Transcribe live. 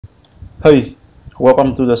Hey,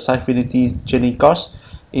 welcome to the Sitefinity training course.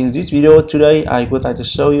 In this video today, I would like to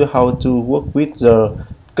show you how to work with the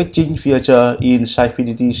caching feature in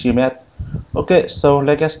Sitefinity CMS. Okay, so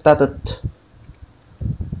let's get started.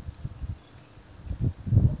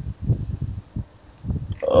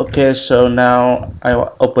 Okay, so now I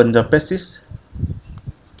will open the pages.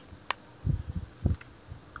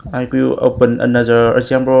 I will open another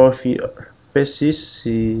example pages.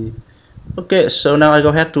 Okay, so now I go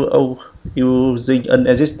ahead to using an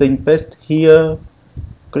existing page here.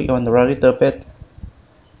 Click on the register page.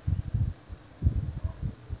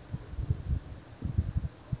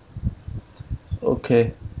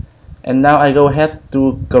 Okay, and now I go ahead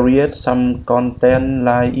to create some content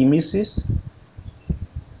like images.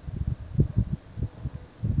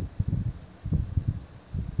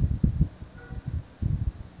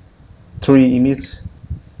 Three images.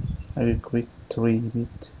 I will click three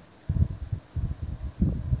images.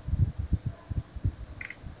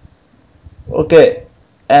 Okay,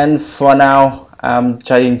 and for now I'm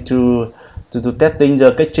trying to testing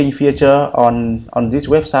the caching feature on this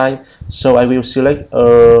website. So I will select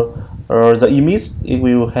the image. It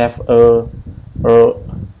will have I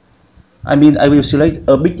will select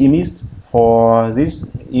a big image for this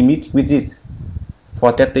image which is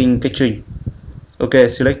for testing caching. Okay,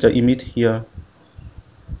 select the image here.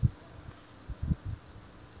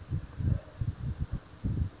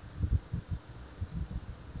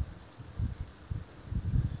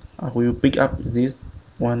 I will pick up this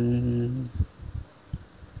one.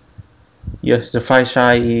 Yes, the file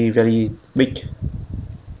size is very big.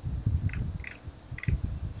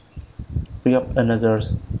 Pick up another.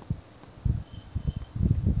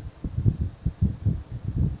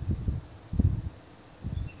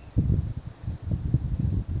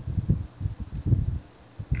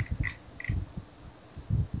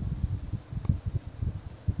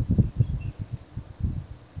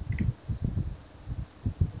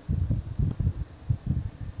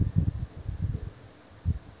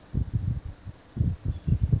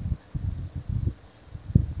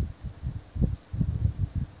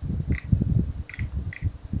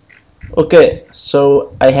 Okay,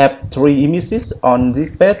 so I have three images on this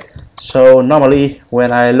page. So normally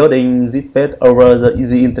when I loading this page over the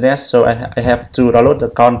easy internet, so I have to download the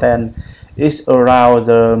content. It's around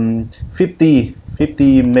 50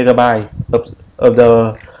 megabyte of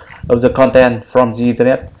the content from the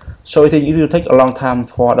internet. So I think it will take a long time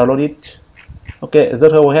for download it. Okay, just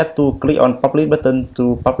go ahead to click on publish button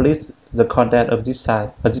to publish the content of this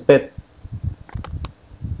site, of this page.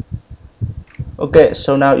 Okay,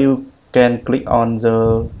 so now you can click on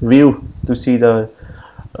the view to see the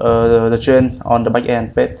trend on the back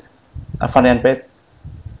end page, front end page.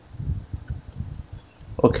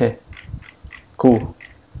 Okay, cool.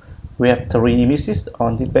 We have three images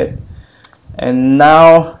on this page, and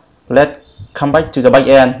now let's come back to the back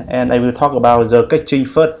end, and I will talk about the caching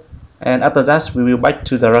first, and after that we will back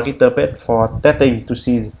to the register page for testing to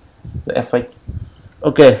see the effect.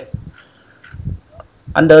 Okay,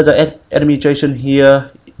 under the administration here,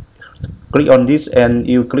 click on this and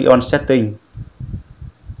you click on setting,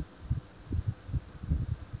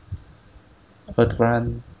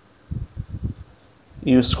 advanced.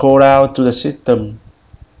 You scroll down to the system.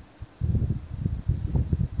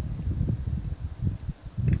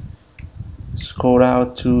 Scroll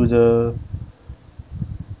down to the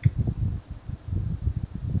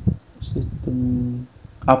system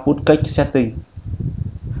output cache setting.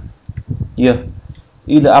 Here,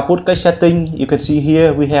 in the output cache setting, you can see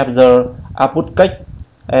here we have the output cache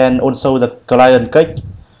and also the client cache.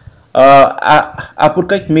 Output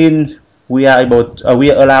cache means we are able we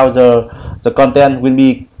allow the content will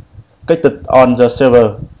be cached on the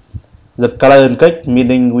server. The client cache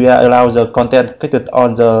meaning we are allow the content cached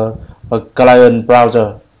on the client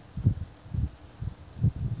browser.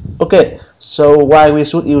 Okay, so why we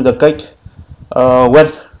should use the cache? When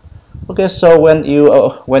okay, so when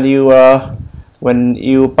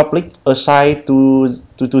you publish a site to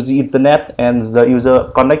the internet and the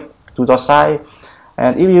user connect to the site,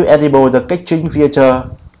 and if you enable the caching feature,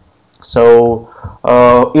 so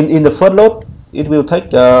in the first load it will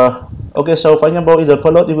take okay, so for example in the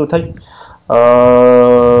first load it will take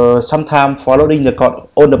some time for loading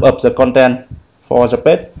all of the content for the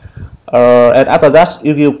page, and after that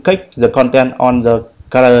if you click the content on the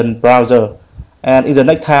current browser, and in the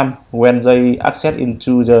next time when they access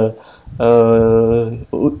into this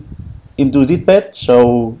page,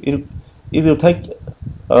 so it will take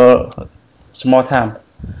small time.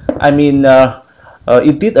 I mean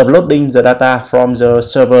instead of loading the data from the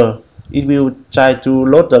server, it will try to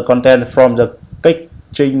load the content from the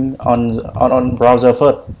caching on browser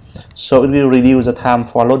first. so it will reduce the time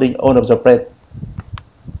for loading all of the page.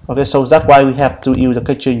 Okay, so that's why we have to use the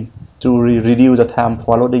caching to reduce the time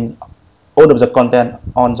for loading all of the content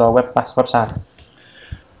on the website.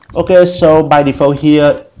 Okay, so by default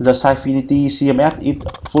here, the Sitefinity CMS it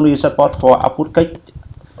fully support for output cache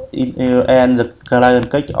and the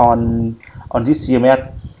client cache on this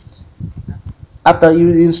CMS. After you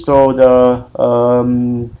install the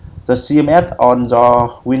CMS on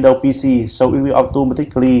the Windows PC, so it will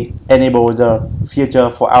automatically enable the feature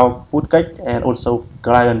for output cache and also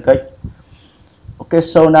client cache. Okay,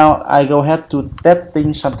 so now I go ahead to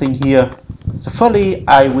testing something here. So firstly,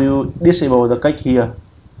 I will disable the cache here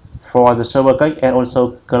for the server cache and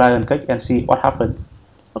also client cache and see what happens.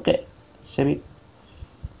 Okay, save it.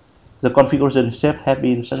 The configuration save has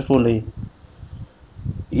been successfully.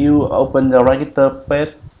 You open the register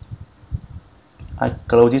page. I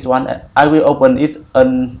close this one. I will open it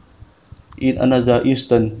in another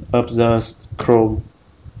instance of the Chrome.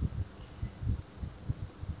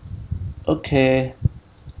 Okay,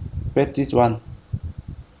 press this one.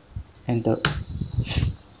 Enter.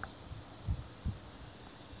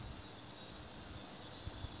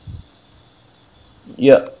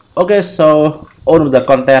 Yeah. Okay, so all of the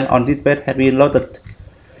content on this page has been loaded.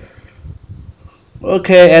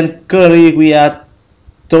 Okay, and currently we are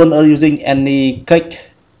don't using any cache,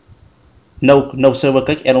 no server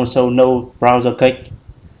cache, and also no browser cache.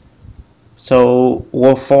 So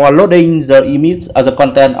for loading the image as the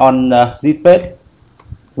content on this page,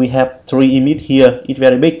 we have three images here. It's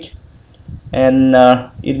very big, and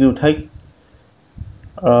it will take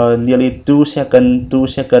nearly 2 seconds,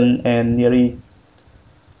 and nearly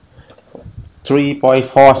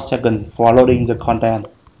 3.4 seconds for loading the content.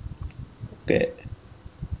 Okay.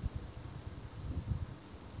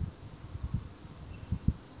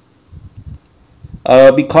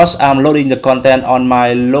 Because I'm loading the content on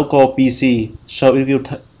my local PC, so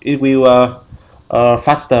it will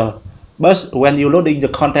faster. But when you're loading the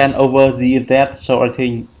content over the internet, so I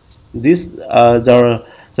think this the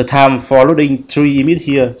time for loading three images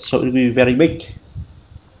here, so it will be very big.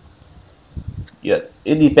 Yeah,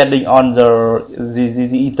 it depending on the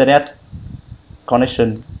internet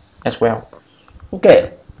connection as well.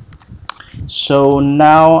 Okay, so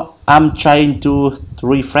now I'm trying to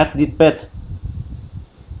refresh this page.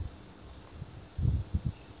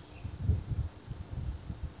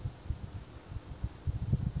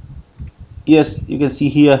 Yes, you can see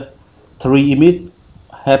here three image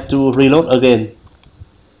have to reload again.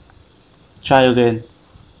 Try again.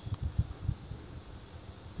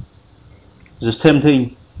 The same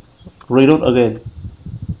thing. Reload again.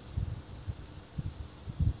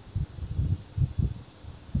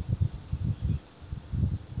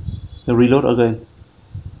 Reload again.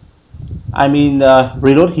 I mean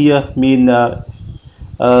reload here mean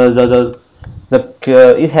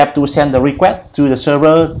it have to send the request to the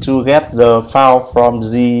server to get the file from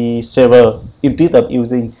the server instead of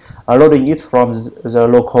using loading it from the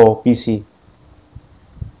local PC.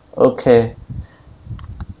 Okay,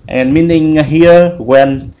 and meaning here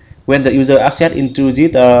when the user access into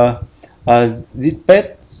this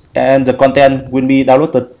page and the content will be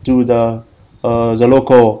downloaded to the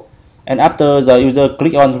local, and after the user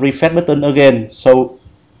click on refresh button again, so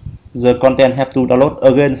the content have to download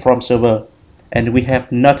again from server, and we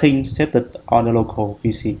have nothing set on the local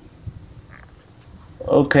PC.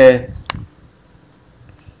 Okay,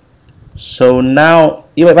 so now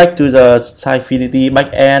if I back to the Sitefinity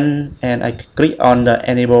backend and I click on the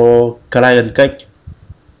enable client cache,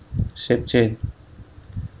 save change,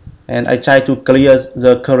 and I try to clear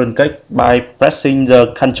the current cache by pressing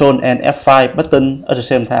the Ctrl and F5 button at the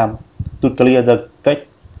same time to clear the cache.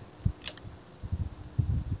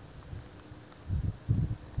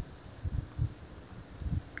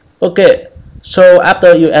 Okay, so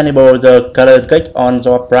after you enable the current cache on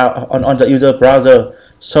the user browser,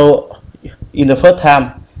 so in the first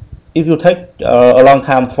time, it will take a long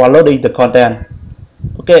time for loading the content.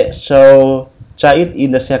 Okay, so try it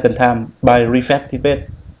in the second time by refresh the page.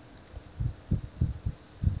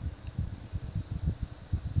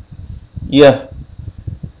 Yeah,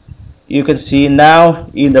 you can see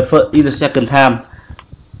now in the second time,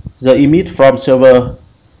 the image from server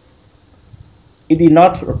it did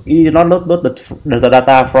not load the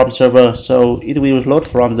data from server, so it will load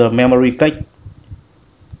from the memory cache.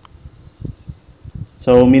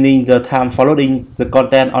 So meaning the time for loading the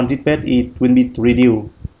content on this page it will be reduced.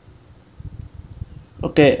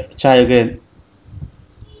 Okay, try again.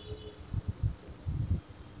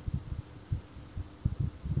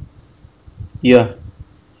 Yeah,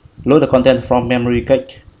 load the content from memory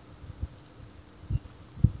cache.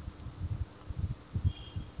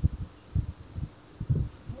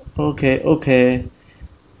 Okay.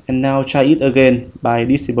 And now try it again by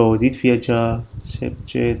disable this feature. Save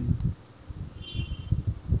change.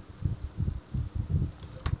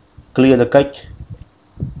 Clear the cache.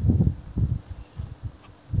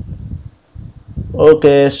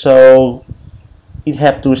 Okay, so it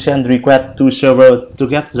have to send request to server to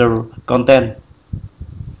get the content.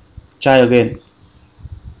 Try again.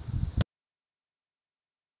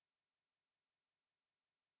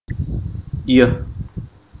 Yeah,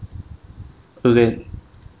 again.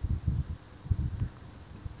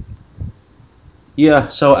 Yeah,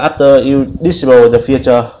 so after you disable the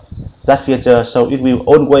feature, that feature, so it will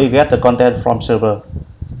always get the content from server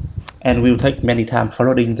and will take many time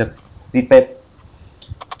following the page.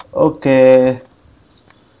 Okay,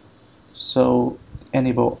 so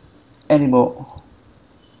enable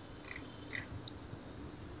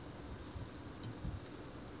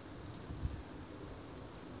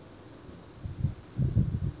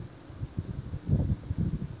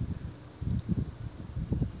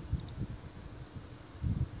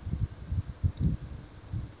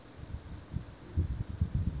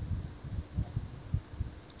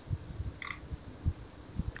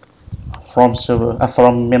from server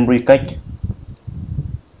from memory cache.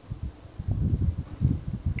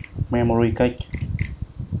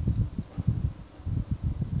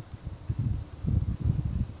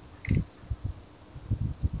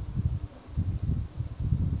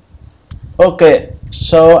 Okay,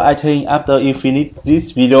 so I think after you finish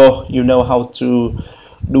this video, you know how to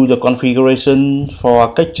do the configuration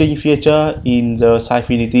for caching feature in the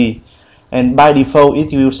Sitefinity. And by default,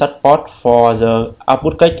 it will support for the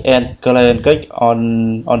output cache and client cache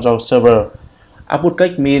on the server. Output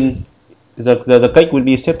cache means the cache will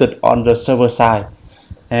be set on the server side,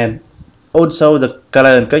 and also the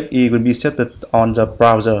client cache will be set on the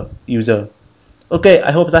browser user. Okay,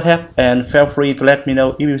 I hope that helped and feel free to let me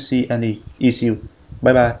know if you see any issue.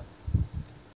 Bye bye.